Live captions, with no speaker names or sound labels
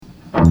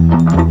It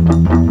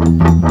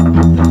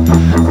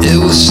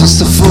was just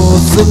the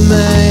 4th of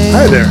May.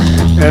 Hi there,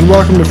 and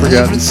welcome to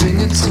Forgotten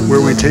Scenes, where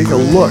we take a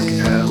look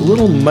at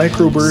little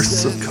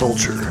microbursts of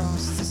culture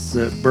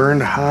that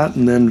burned hot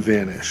and then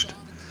vanished.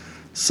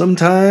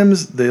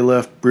 Sometimes they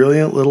left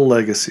brilliant little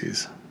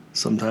legacies.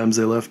 Sometimes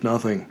they left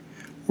nothing.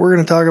 We're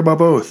going to talk about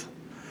both.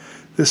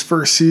 This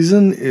first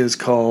season is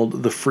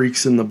called The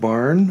Freaks in the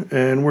Barn,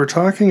 and we're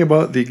talking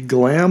about the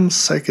glam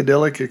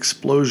psychedelic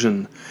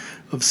explosion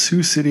of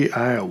Sioux City,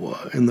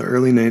 Iowa in the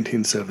early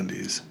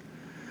 1970s.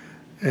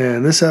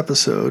 And this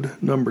episode,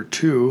 number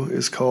 2,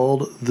 is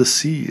called The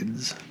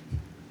Seeds.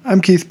 I'm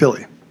Keith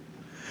Pilley.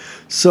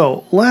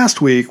 So, last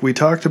week we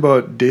talked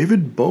about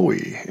David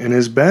Bowie and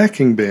his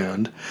backing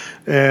band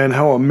and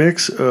how a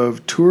mix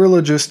of tour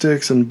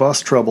logistics and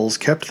bus troubles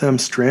kept them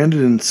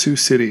stranded in Sioux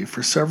City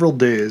for several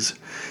days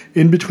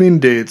in between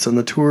dates on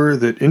the tour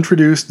that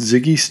introduced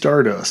Ziggy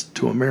Stardust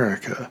to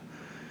America.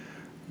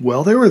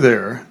 While they were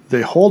there,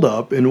 they holed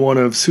up in one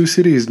of Sioux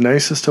City's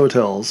nicest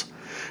hotels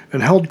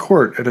and held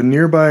court at a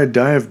nearby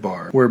dive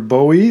bar where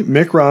Bowie,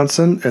 Mick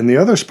Ronson, and the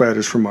other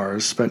Spiders from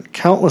Mars spent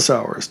countless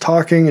hours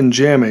talking and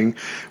jamming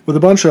with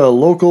a bunch of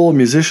local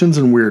musicians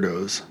and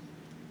weirdos.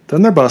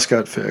 Then their bus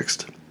got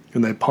fixed,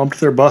 and they pumped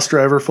their bus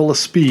driver full of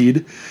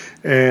speed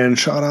and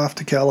shot off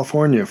to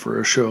California for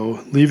a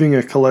show, leaving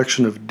a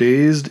collection of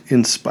dazed,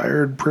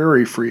 inspired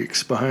prairie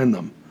freaks behind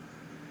them.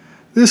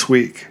 This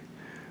week,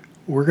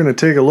 we're going to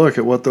take a look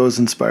at what those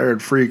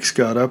inspired freaks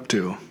got up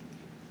to.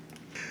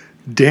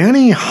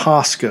 Danny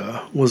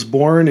Hoska was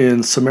born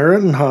in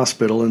Samaritan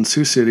Hospital in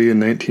Sioux City in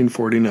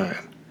 1949.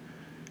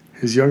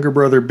 His younger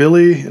brother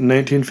Billy in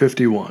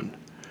 1951.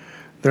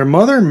 Their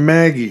mother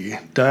Maggie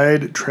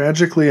died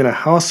tragically in a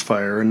house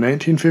fire in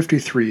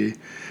 1953,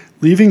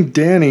 leaving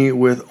Danny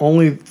with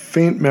only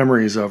faint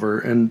memories of her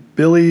and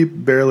Billy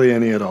barely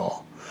any at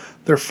all.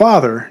 Their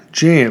father,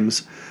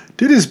 James,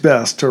 did his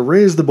best to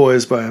raise the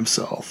boys by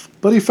himself,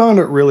 but he found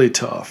it really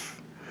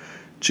tough.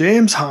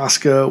 James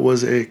Hoska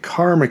was a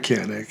car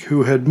mechanic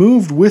who had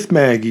moved with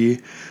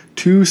Maggie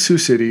to Sioux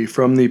City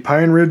from the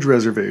Pine Ridge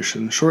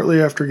Reservation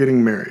shortly after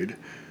getting married.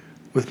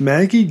 With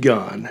Maggie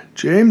gone,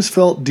 James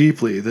felt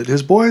deeply that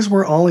his boys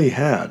were all he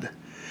had,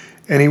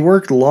 and he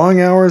worked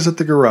long hours at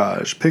the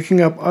garage,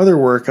 picking up other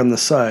work on the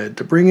side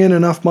to bring in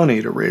enough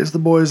money to raise the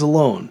boys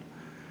alone.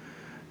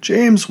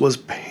 James was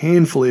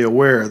painfully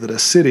aware that a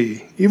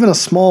city, even a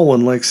small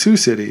one like Sioux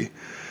City,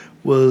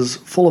 was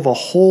full of a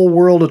whole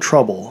world of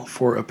trouble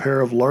for a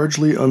pair of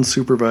largely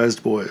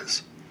unsupervised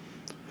boys.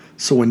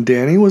 So when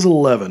Danny was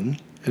 11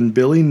 and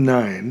Billy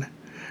 9,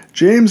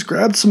 James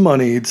grabbed some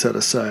money he'd set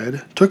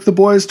aside, took the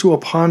boys to a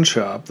pawn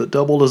shop that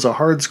doubled as a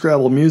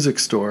hardscrabble music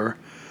store,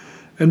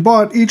 and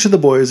bought each of the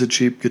boys a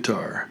cheap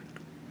guitar.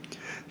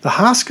 The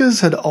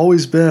Hoskas had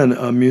always been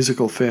a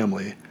musical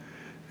family,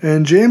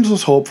 and James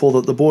was hopeful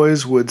that the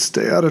boys would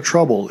stay out of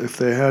trouble if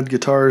they had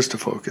guitars to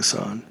focus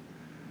on.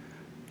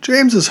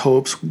 James's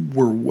hopes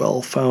were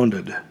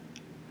well-founded.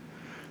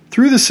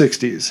 Through the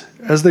 60s,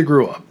 as they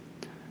grew up,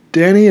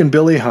 Danny and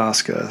Billy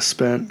Hoska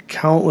spent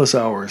countless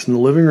hours in the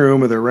living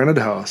room of their rented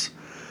house,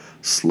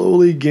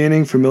 slowly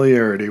gaining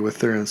familiarity with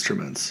their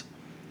instruments.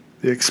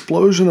 The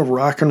explosion of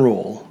rock and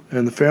roll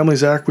and the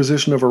family's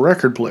acquisition of a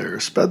record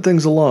player sped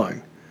things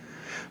along.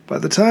 By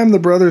the time the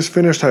brothers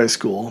finished high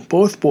school,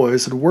 both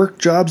boys had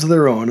worked jobs of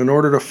their own in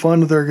order to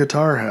fund their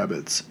guitar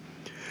habits.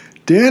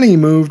 Danny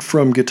moved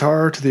from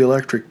guitar to the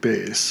electric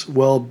bass,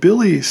 while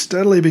Billy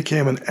steadily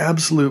became an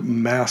absolute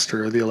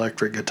master of the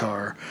electric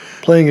guitar,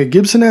 playing a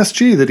Gibson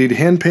SG that he'd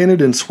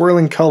hand-painted in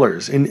swirling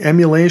colors in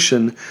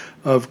emulation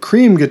of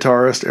Cream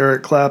guitarist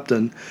Eric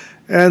Clapton,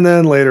 and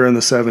then later in the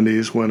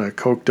 70s, when a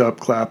coked-up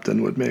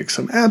Clapton would make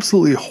some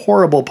absolutely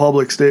horrible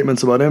public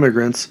statements about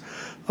immigrants,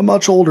 a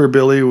much older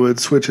Billy would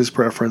switch his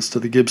preference to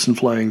the Gibson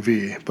Flying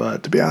V,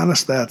 but to be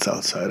honest, that's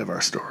outside of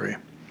our story.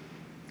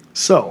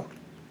 So,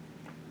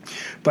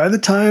 by the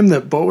time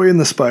that Bowie and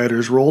the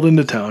Spiders rolled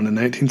into town in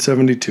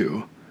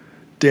 1972,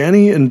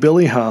 Danny and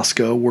Billy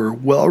Hoska were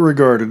well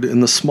regarded in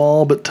the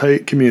small but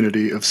tight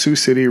community of Sioux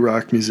City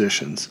rock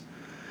musicians.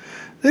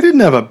 They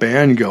didn't have a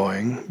band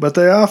going, but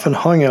they often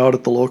hung out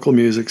at the local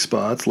music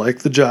spots like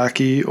the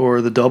Jockey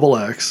or the Double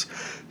X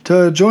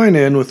to join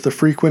in with the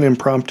frequent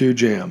impromptu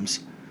jams.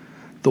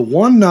 The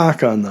one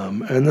knock on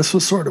them, and this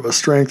was sort of a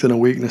strength and a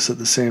weakness at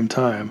the same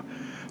time,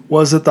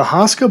 was that the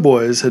Hoska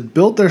boys had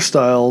built their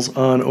styles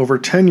on over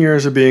 10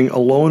 years of being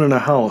alone in a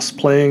house,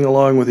 playing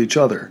along with each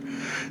other.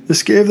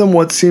 This gave them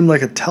what seemed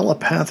like a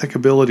telepathic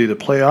ability to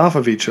play off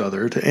of each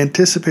other, to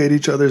anticipate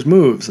each other's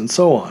moves, and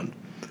so on.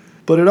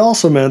 But it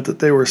also meant that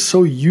they were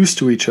so used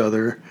to each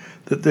other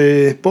that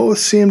they both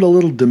seemed a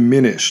little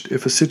diminished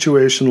if a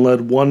situation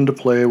led one to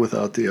play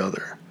without the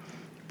other.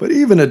 But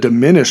even a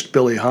diminished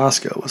Billy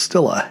Hoska was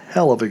still a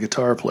hell of a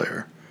guitar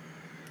player.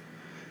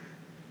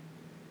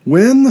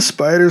 When the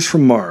Spiders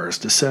from Mars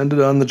descended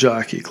on the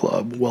Jockey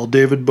Club while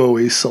David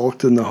Bowie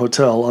sulked in the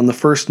hotel on the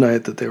first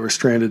night that they were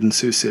stranded in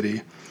Sioux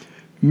City,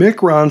 Mick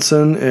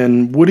Ronson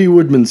and Woody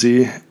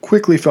Woodmansey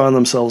quickly found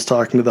themselves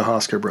talking to the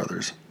Hoska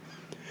brothers.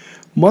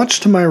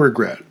 Much to my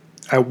regret,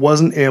 I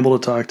wasn't able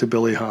to talk to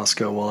Billy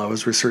Hoska while I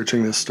was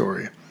researching this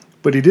story,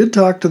 but he did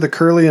talk to the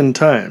Curlian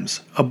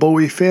Times, a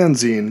Bowie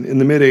fanzine in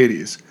the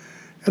mid-'80s,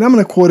 and I'm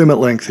going to quote him at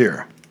length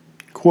here.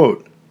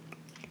 Quote,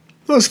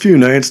 "Those few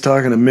nights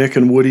talking to Mick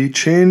and Woody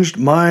changed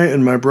my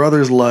and my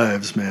brother's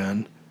lives,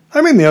 man.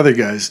 I mean the other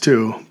guys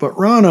too, but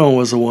Rano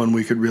was the one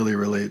we could really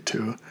relate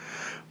to.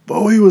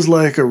 Bowie was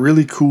like a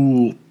really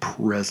cool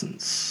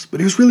presence, but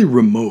he was really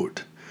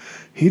remote.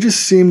 He just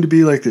seemed to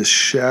be like this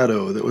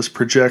shadow that was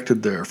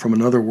projected there from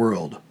another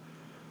world.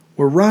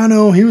 Where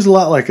Rano, he was a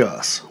lot like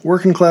us,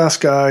 working class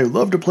guy who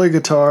loved to play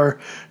guitar,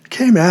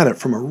 came at it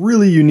from a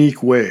really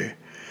unique way.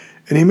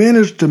 And he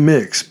managed to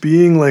mix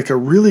being like a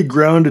really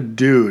grounded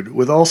dude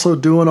with also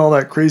doing all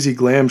that crazy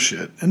glam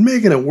shit and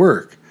making it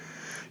work.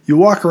 You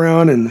walk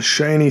around in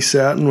shiny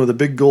satin with a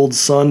big gold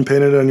sun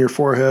painted on your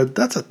forehead,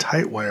 that's a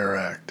tight wire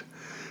act.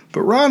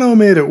 But Rano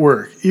made it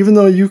work, even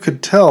though you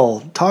could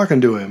tell,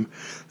 talking to him,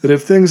 that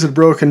if things had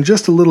broken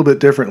just a little bit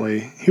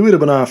differently, he would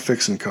have been off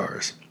fixing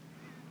cars.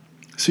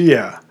 So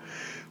yeah,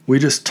 we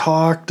just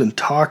talked and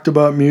talked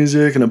about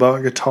music and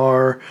about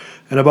guitar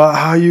and about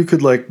how you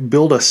could like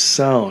build a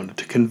sound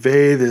to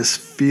convey this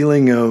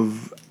feeling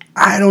of,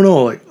 I don't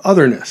know, like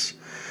otherness.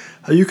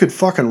 How you could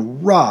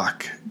fucking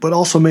rock, but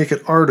also make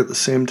it art at the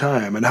same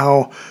time, and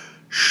how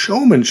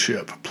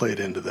showmanship played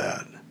into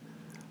that.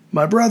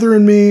 My brother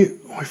and me,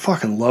 we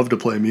fucking loved to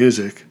play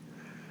music,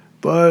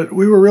 but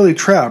we were really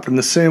trapped in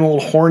the same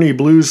old horny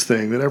blues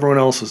thing that everyone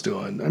else was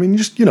doing. I mean,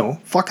 just,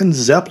 fucking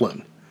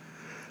Zeppelin.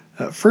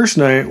 That first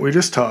night, we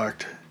just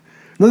talked.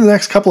 And then the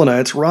next couple of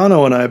nights,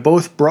 Rano and I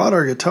both brought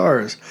our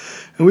guitars,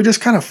 and we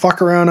just kind of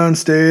fuck around on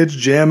stage,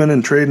 jamming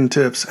and trading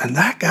tips, and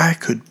that guy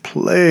could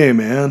play,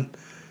 man.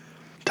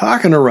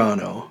 Talking to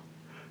Rano,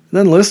 and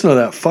then listening to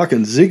that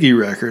fucking Ziggy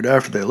record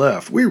after they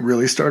left, we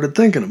really started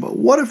thinking about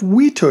what if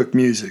we took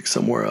music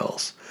somewhere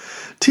else.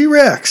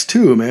 T-Rex,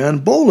 too, man.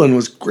 Bolin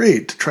was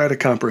great to try to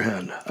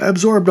comprehend. I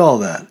absorbed all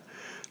that.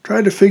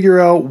 Tried to figure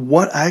out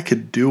what I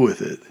could do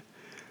with it.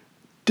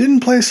 Didn't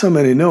play so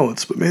many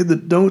notes, but made the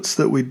notes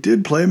that we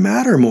did play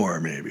matter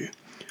more, maybe.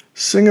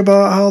 Sing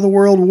about how the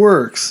world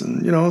works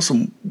and,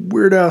 some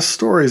weird-ass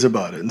stories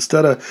about it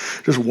instead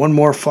of just one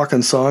more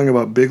fucking song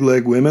about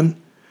big-leg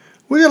women.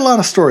 We got a lot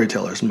of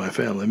storytellers in my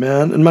family,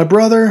 man, and my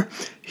brother,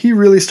 he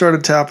really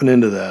started tapping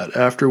into that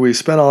after we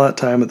spent all that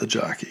time at the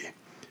Jockey.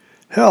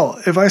 Hell,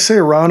 if I say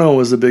Rano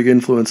was a big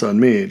influence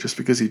on me just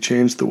because he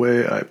changed the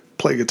way I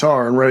play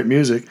guitar and write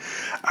music,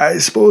 I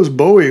suppose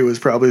Bowie was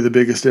probably the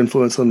biggest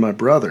influence on my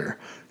brother,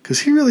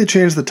 because he really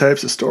changed the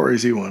types of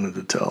stories he wanted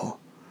to tell.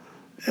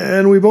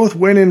 And we both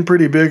went in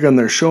pretty big on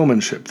their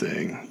showmanship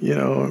thing.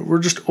 We're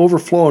just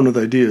overflowing with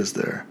ideas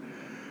there.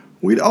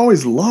 We'd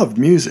always loved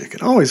music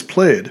and always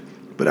played,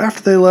 but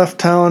after they left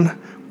town,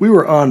 we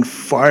were on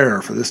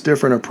fire for this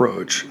different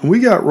approach, and we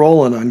got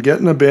rolling on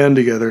getting a band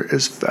together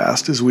as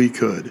fast as we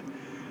could.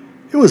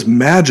 It was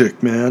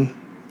magic, man.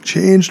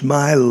 Changed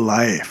my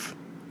life.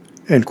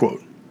 End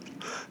quote.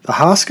 The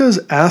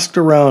Hoskas asked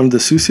around the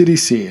Sioux City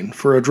scene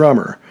for a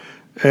drummer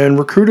and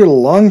recruited a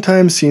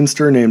longtime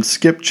scenester named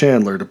Skip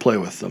Chandler to play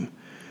with them.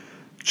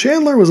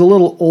 Chandler was a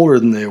little older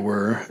than they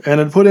were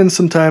and had put in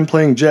some time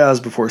playing jazz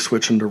before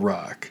switching to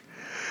rock.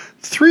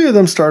 The three of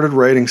them started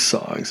writing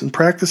songs and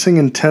practicing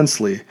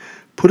intensely,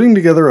 putting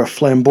together a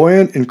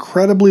flamboyant,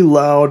 incredibly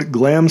loud,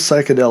 glam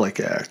psychedelic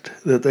act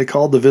that they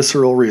called the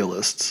Visceral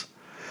Realists.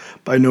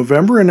 By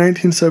November in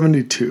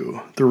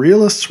 1972, the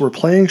Realists were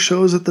playing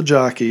shows at the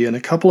Jockey and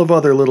a couple of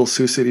other little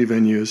Sioux City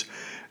venues,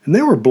 and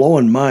they were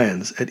blowing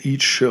minds at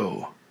each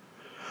show.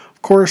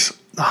 Of course,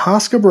 the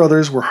Hoska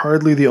brothers were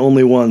hardly the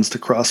only ones to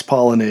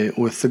cross-pollinate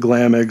with the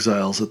glam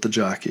exiles at the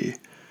Jockey.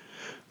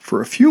 For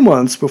a few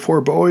months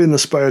before Bowie and the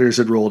Spiders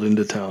had rolled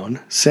into town,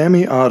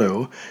 Sammi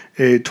Otto,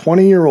 a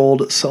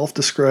 20-year-old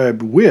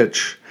self-described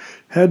witch,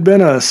 had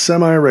been a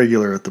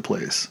semi-regular at the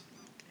place.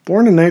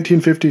 Born in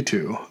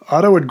 1952,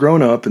 Otto had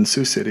grown up in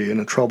Sioux City in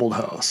a troubled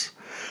house.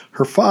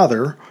 Her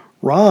father,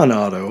 Ron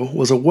Otto,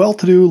 was a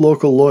well-to-do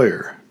local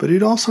lawyer, but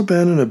he'd also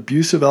been an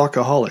abusive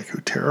alcoholic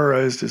who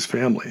terrorized his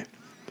family.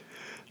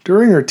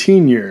 During her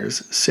teen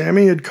years,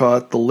 Sammi had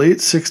caught the late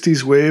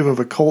 60s wave of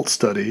occult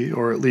study,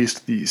 or at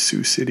least the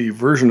Sioux City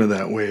version of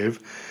that wave,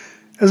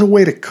 as a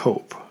way to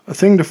cope, a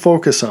thing to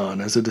focus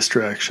on as a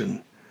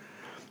distraction.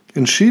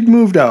 And she'd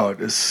moved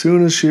out as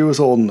soon as she was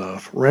old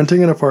enough,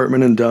 renting an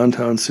apartment in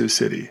downtown Sioux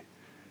City.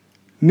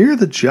 Near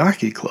the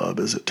Jockey Club,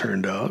 as it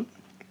turned out.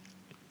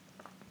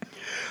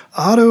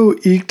 Otto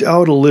eked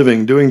out a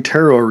living doing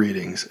tarot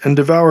readings and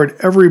devoured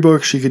every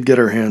book she could get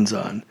her hands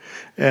on,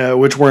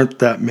 which weren't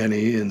that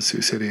many in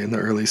Sioux City in the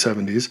early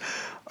 70s,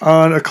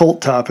 on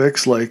occult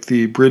topics like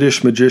the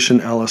British magician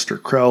Aleister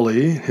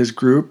Crowley, his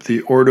group, the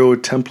Ordo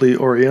Templi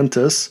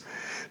Orientis,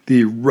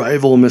 the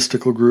rival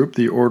mystical group,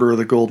 the Order of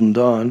the Golden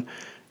Dawn,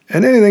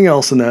 and anything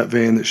else in that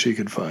vein that she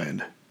could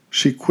find.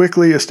 She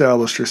quickly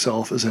established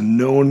herself as a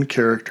known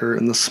character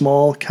in the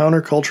small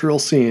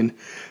countercultural scene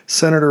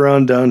centered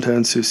around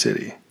downtown Sioux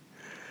City.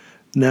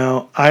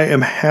 Now, I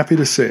am happy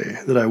to say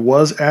that I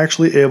was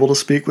actually able to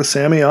speak with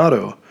Sammi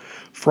Otto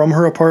from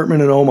her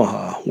apartment in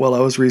Omaha while I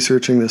was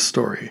researching this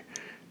story.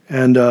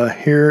 And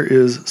here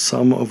is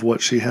some of what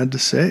she had to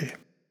say.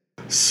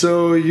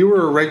 So you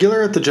were a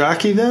regular at the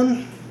Jockey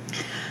then?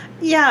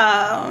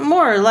 Yeah,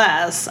 more or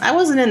less. I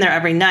wasn't in there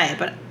every night,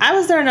 but I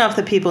was there enough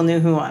that people knew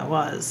who I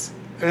was.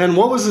 And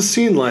what was the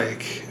scene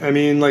like? I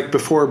mean, like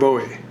before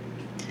Bowie?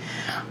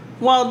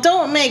 Well,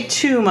 don't make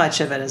too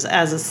much of it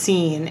as a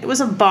scene. It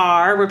was a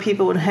bar where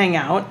people would hang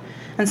out,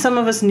 and some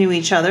of us knew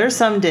each other,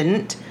 some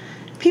didn't.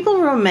 People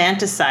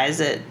romanticize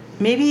it.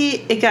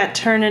 Maybe it got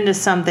turned into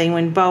something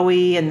when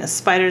Bowie and the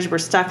Spiders were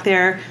stuck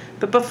there,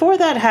 but before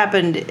that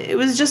happened, it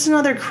was just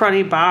another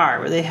cruddy bar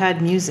where they had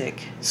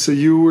music. So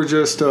you were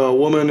just a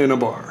woman in a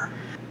bar?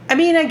 I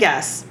mean, I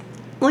guess.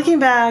 Looking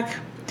back,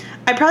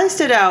 I probably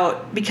stood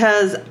out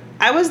because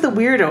I was the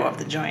weirdo of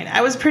the joint.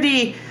 I was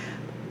pretty,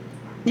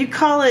 you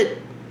call it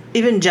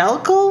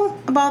evangelical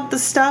about the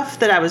stuff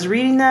that I was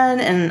reading then,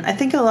 and I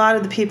think a lot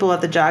of the people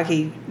at the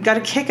Jockey got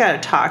a kick out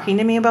of talking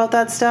to me about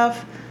that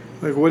stuff.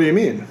 Like, what do you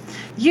mean?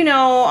 You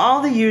know,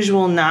 all the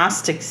usual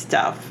Gnostic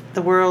stuff.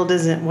 The world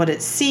isn't what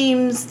it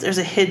seems. There's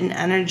a hidden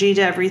energy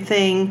to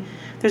everything.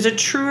 There's a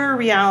truer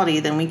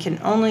reality than we can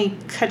only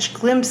catch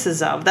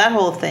glimpses of. That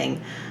whole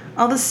thing.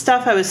 All the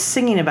stuff I was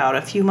singing about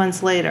a few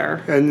months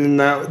later. And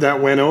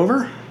that went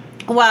over?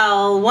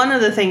 Well, one of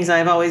the things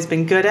I've always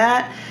been good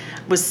at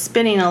was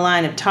spinning a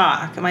line of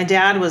talk. My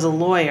dad was a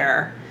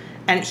lawyer,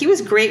 and he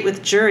was great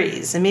with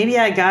juries, and maybe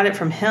I got it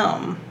from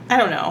him. I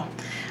don't know.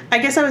 I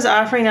guess I was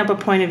offering up a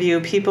point of view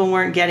people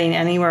weren't getting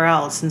anywhere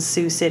else in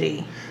Sioux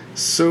City.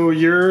 So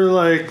you're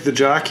like the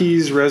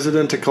Jockey's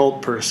resident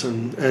occult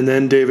person, and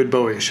then David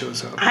Bowie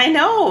shows up. I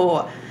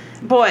know.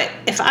 Boy,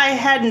 if I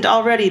hadn't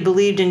already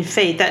believed in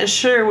fate, that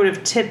sure would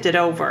have tipped it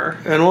over.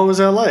 And what was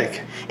that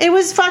like? It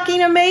was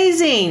fucking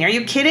amazing. Are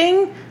you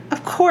kidding?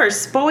 Of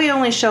course, Bowie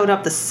only showed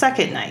up the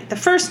second night. The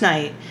first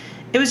night,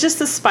 it was just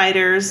the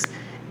Spiders,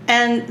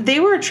 and they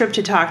were a trip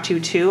to talk to,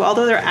 too,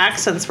 although their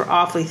accents were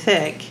awfully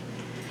thick.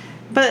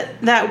 But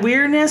that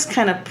weirdness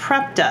kind of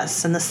prepped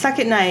us, and the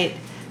second night,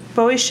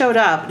 Bowie showed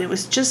up, and it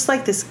was just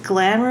like this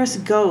glamorous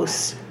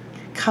ghost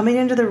coming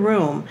into the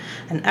room,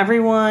 and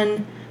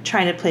everyone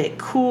trying to play it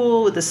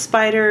cool with the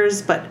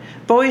Spiders, but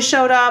Bowie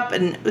showed up,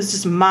 and it was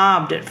just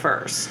mobbed at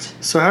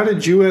first. So how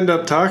did you end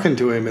up talking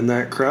to him in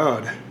that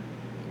crowd?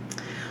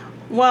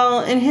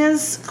 Well, in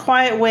his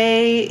quiet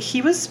way,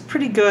 he was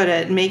pretty good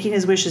at making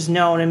his wishes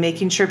known and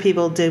making sure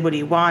people did what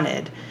he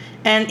wanted.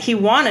 And he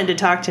wanted to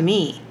talk to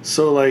me.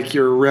 So, like,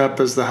 your rep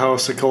as the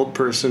house occult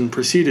person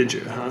preceded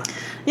you, huh?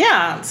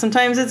 Yeah,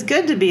 sometimes it's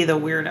good to be the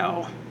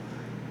weirdo.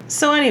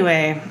 So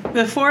anyway,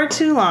 before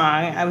too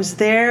long, I was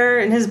there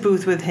in his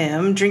booth with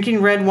him,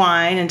 drinking red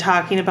wine and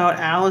talking about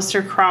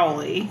Aleister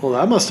Crowley. Well,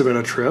 that must have been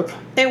a trip.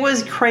 It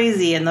was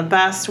crazy in the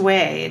best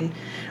way. And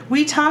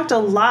we talked a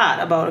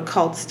lot about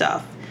occult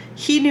stuff.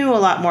 He knew a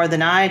lot more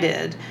than I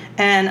did,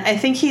 and I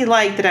think he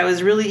liked that I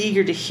was really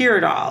eager to hear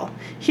it all.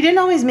 He didn't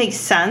always make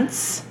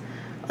sense.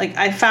 Like,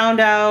 I found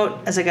out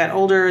as I got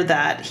older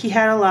that he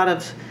had a lot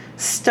of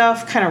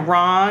stuff kind of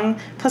wrong.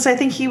 Plus, I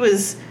think he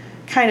was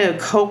kind of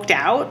coked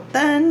out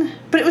then.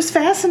 But it was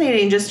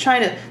fascinating just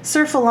trying to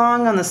surf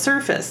along on the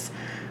surface.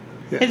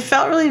 Yeah. It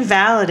felt really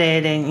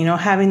validating, you know,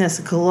 having this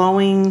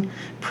glowing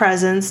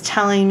presence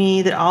telling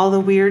me that all the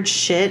weird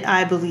shit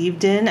I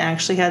believed in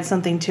actually had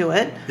something to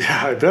it.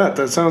 Yeah, I bet.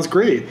 That sounds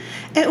great.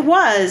 It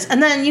was.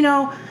 And then, you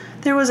know,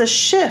 there was a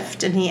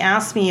shift, and he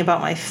asked me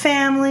about my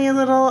family a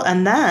little,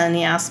 and then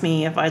he asked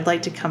me if I'd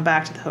like to come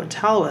back to the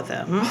hotel with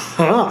him.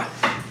 Huh.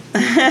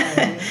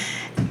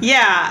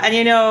 Yeah, and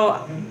you know,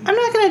 I'm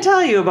not going to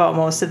tell you about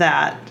most of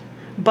that,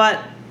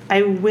 but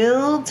I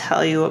will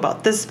tell you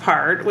about this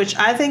part, which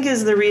I think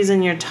is the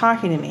reason you're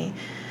talking to me.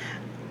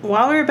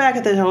 While we were back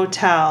at the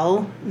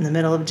hotel, in the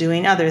middle of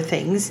doing other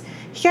things,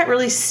 he got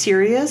really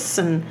serious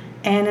and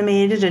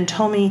animated and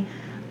told me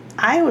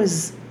I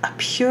was a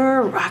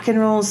pure rock and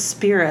roll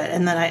spirit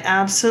and that I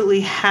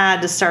absolutely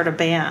had to start a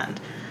band.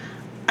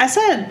 I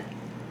said,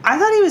 I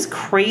thought he was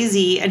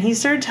crazy, and he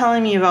started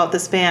telling me about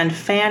this band,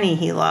 Fanny,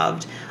 he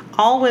loved.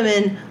 All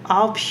women,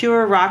 all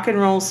pure rock and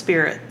roll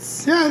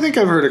spirits. Yeah, I think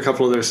I've heard a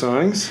couple of their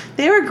songs.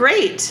 They were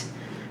great.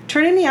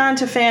 Turning me on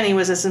to Fanny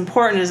was as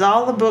important as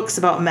all the books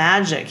about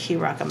magic he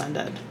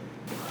recommended.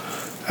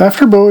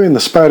 After Bowie and the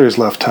Spiders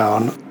left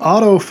town,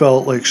 Otto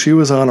felt like she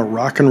was on a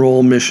rock and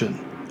roll mission.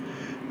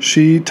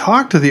 She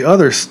talked to the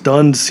other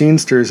stunned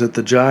scenesters at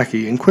the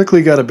Jockey and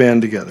quickly got a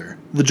band together,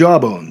 the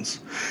Jawbones,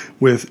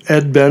 with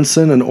Ed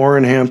Benson and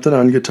Orrin Hampton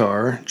on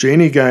guitar,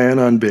 Janie Guyan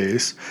on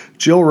bass,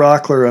 Jill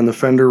Rockler on the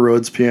Fender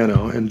Rhodes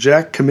piano, and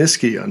Jack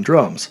Comiskey on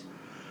drums.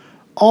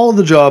 All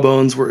the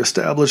Jawbones were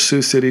established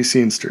Sioux City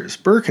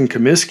scenesters. Burke and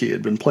Comiskey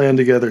had been playing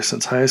together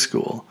since high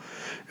school,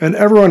 and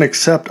everyone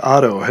except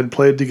Otto had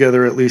played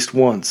together at least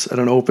once at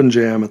an open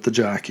jam at the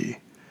Jockey.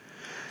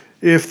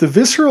 If the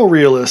Visceral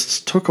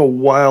Realists took a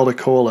while to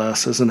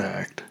coalesce as an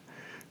act,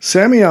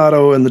 Sammi,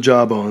 Otto, and the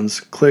Jawbones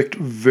clicked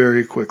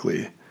very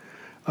quickly.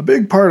 A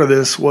big part of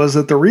this was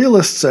that the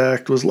Realists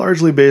act was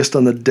largely based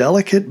on the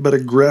delicate but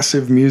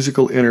aggressive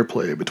musical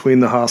interplay between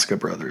the Hoska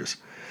brothers.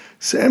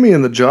 Sammi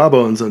and the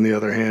Jawbones, on the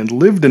other hand,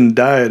 lived and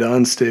died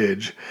on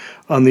stage,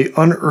 on the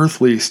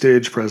unearthly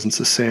stage presence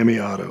of Sammi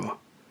Otto.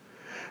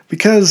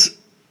 Because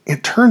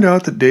it turned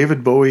out that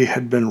David Bowie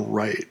had been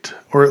right,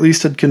 or at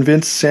least had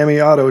convinced Sammi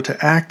Otto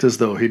to act as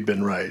though he'd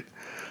been right.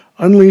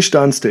 Unleashed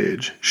on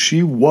stage,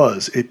 she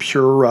was a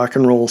pure rock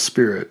and roll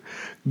spirit,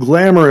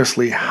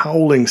 glamorously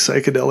howling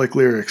psychedelic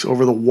lyrics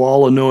over the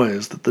wall of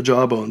noise that the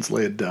Jawbones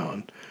laid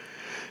down.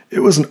 It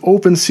was an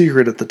open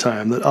secret at the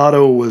time that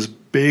Otto was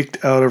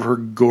baked out of her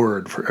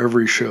gourd for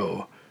every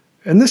show,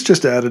 and this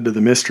just added to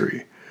the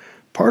mystery.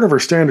 Part of her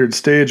standard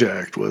stage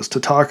act was to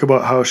talk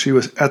about how she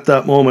was at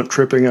that moment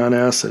tripping on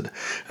acid,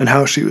 and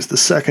how she was the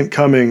second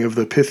coming of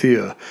the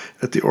Pythia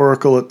at the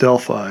Oracle at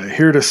Delphi,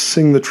 here to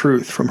sing the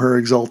truth from her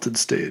exalted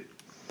state.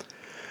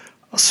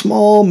 A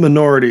small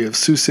minority of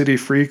Sioux City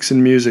freaks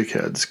and music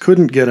heads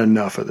couldn't get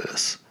enough of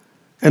this,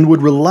 and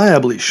would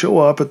reliably show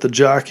up at the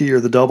Jockey or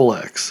the Double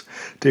X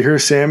to hear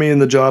Sammi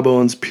and the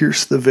Jawbones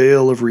pierce the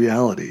veil of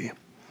reality.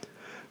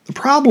 The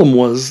problem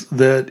was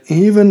that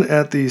even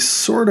at these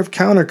sort of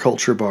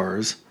counterculture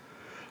bars,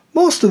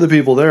 most of the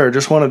people there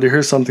just wanted to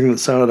hear something that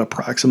sounded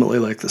approximately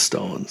like the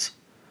Stones.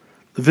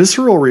 The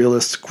visceral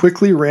realists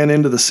quickly ran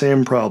into the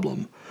same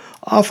problem,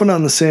 often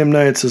on the same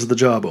nights as the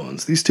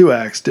Jawbones. These two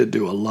acts did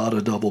do a lot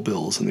of double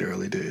bills in the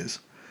early days.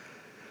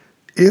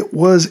 It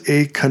was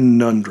a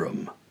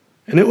conundrum,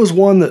 and it was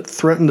one that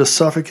threatened to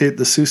suffocate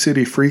the Sioux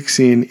City freak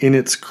scene in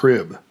its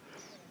crib.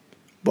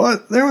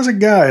 But there was a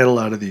guy at a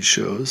lot of these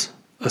shows,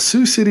 a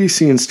Sioux City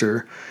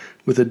scenester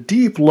with a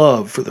deep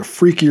love for the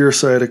freakier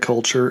side of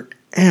culture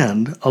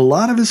and a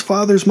lot of his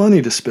father's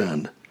money to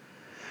spend.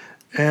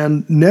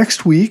 And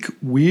next week,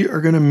 we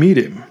are going to meet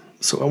him.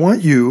 So I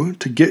want you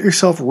to get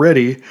yourself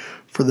ready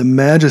for the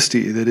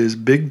majesty that is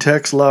Big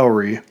Tex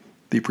Lowry,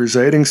 the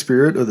presiding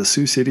spirit of the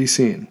Sioux City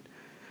scene.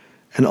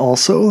 And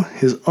also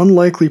his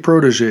unlikely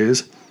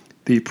proteges,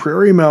 the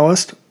Prairie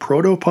Maoist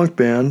proto-punk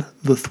band,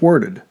 The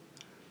Thwarted.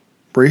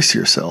 Brace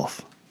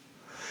yourself.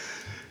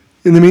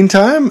 In the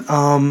meantime,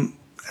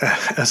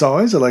 as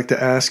always, I'd like to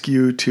ask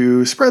you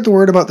to spread the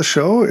word about the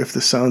show if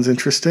this sounds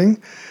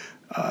interesting.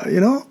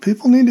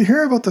 People need to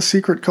hear about the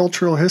secret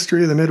cultural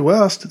history of the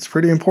Midwest. It's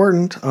pretty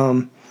important.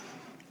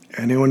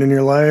 Anyone in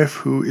your life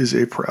who is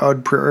a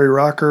proud prairie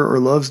rocker or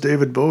loves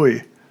David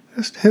Bowie,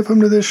 just hip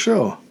him to this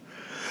show.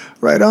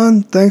 Right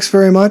on. Thanks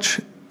very much,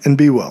 and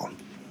be well.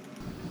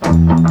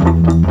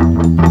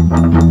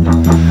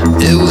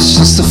 It was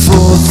just the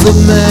 4th of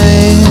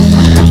May.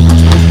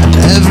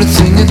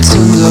 Everything had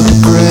turned up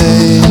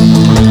grey.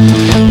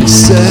 We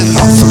set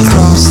off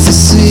across the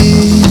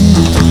sea.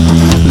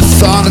 The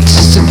thought had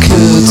just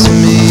occurred to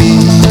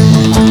me.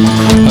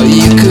 Oh,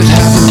 you could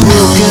have a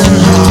broken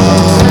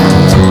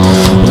heart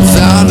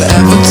without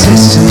ever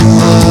tasting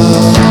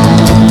love.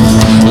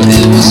 Well,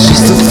 it was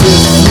just the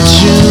 5th of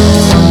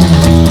June.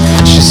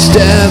 She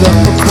stared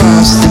up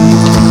across the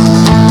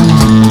moon.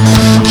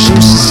 She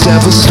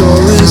stared for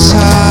stories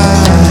high.